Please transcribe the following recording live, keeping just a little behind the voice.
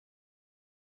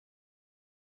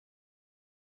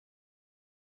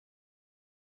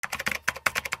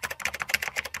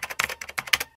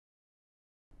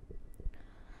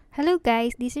Hello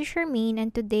guys, this is Charmaine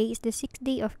and today is the 6th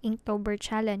day of Inktober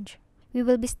challenge. We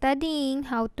will be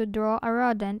studying how to draw a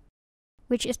rodent,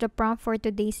 which is the prompt for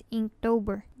today's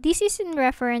Inktober. This is in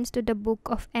reference to the book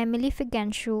of Emily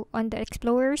Figancio on the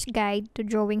Explorer's Guide to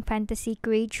Drawing Fantasy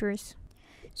Creatures.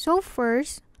 So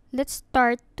first, let's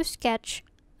start to sketch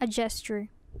a gesture.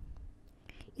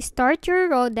 Start your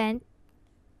rodent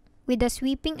with a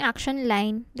sweeping action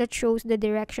line that shows the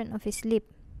direction of his lip.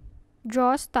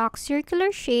 Draw stock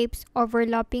circular shapes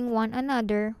overlapping one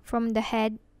another from the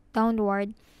head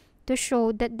downward to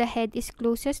show that the head is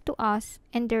closest to us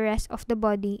and the rest of the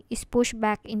body is pushed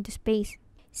back into space.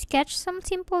 Sketch some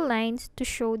simple lines to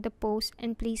show the pose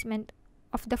and placement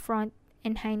of the front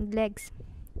and hind legs.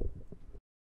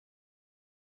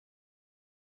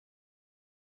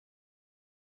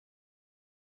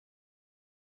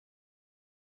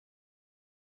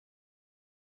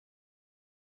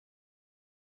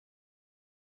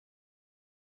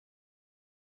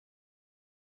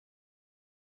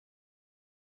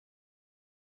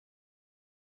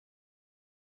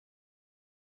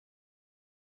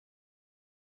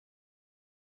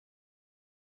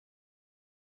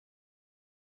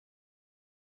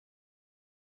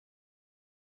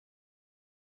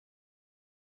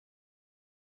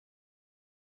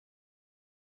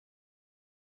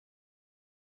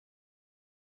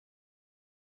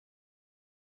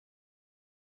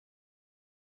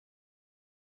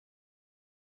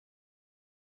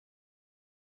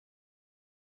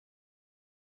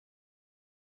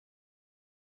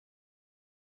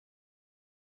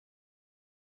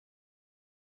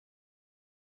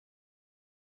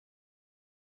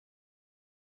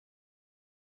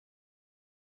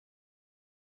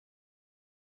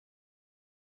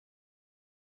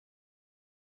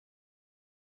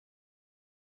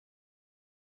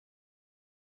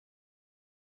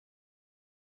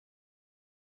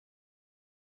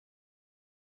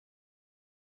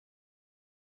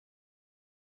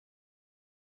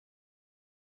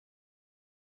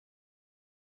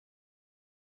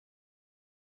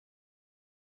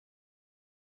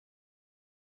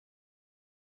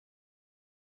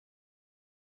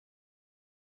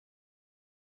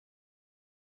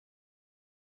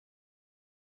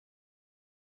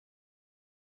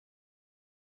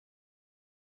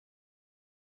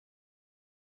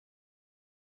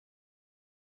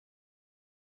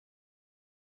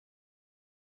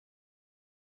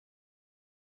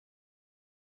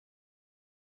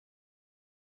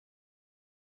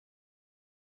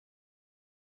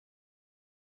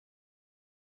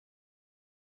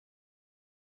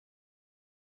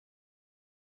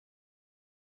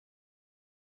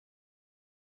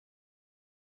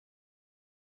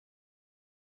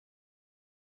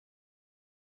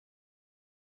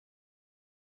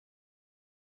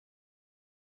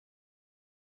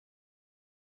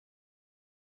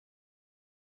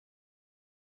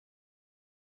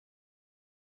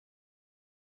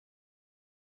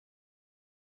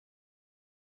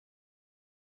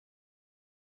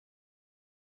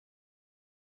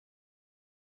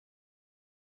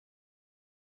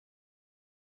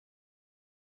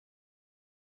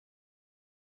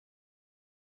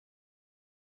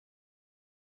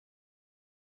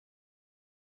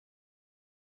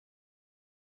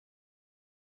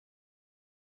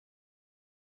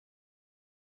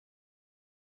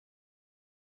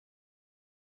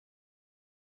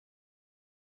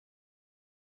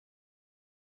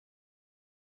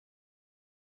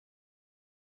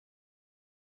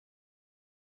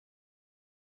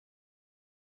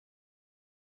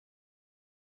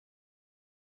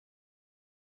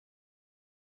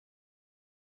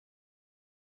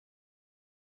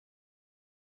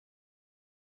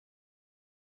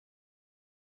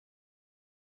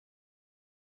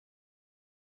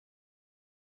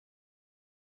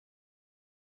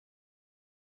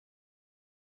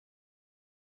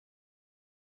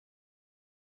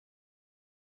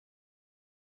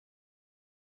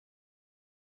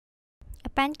 A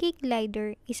pancake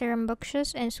glider is a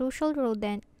rambunctious and social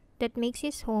rodent that makes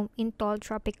his home in tall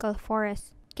tropical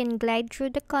forests. It can glide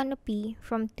through the canopy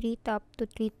from treetop to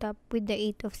treetop with the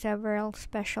aid of several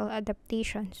special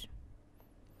adaptations.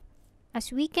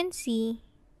 As we can see,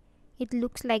 it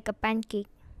looks like a pancake,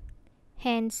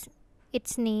 hence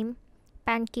its name,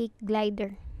 Pancake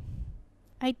Glider.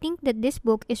 I think that this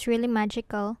book is really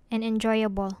magical and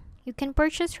enjoyable. You can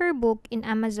purchase her book in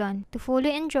Amazon to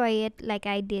fully enjoy it like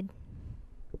I did.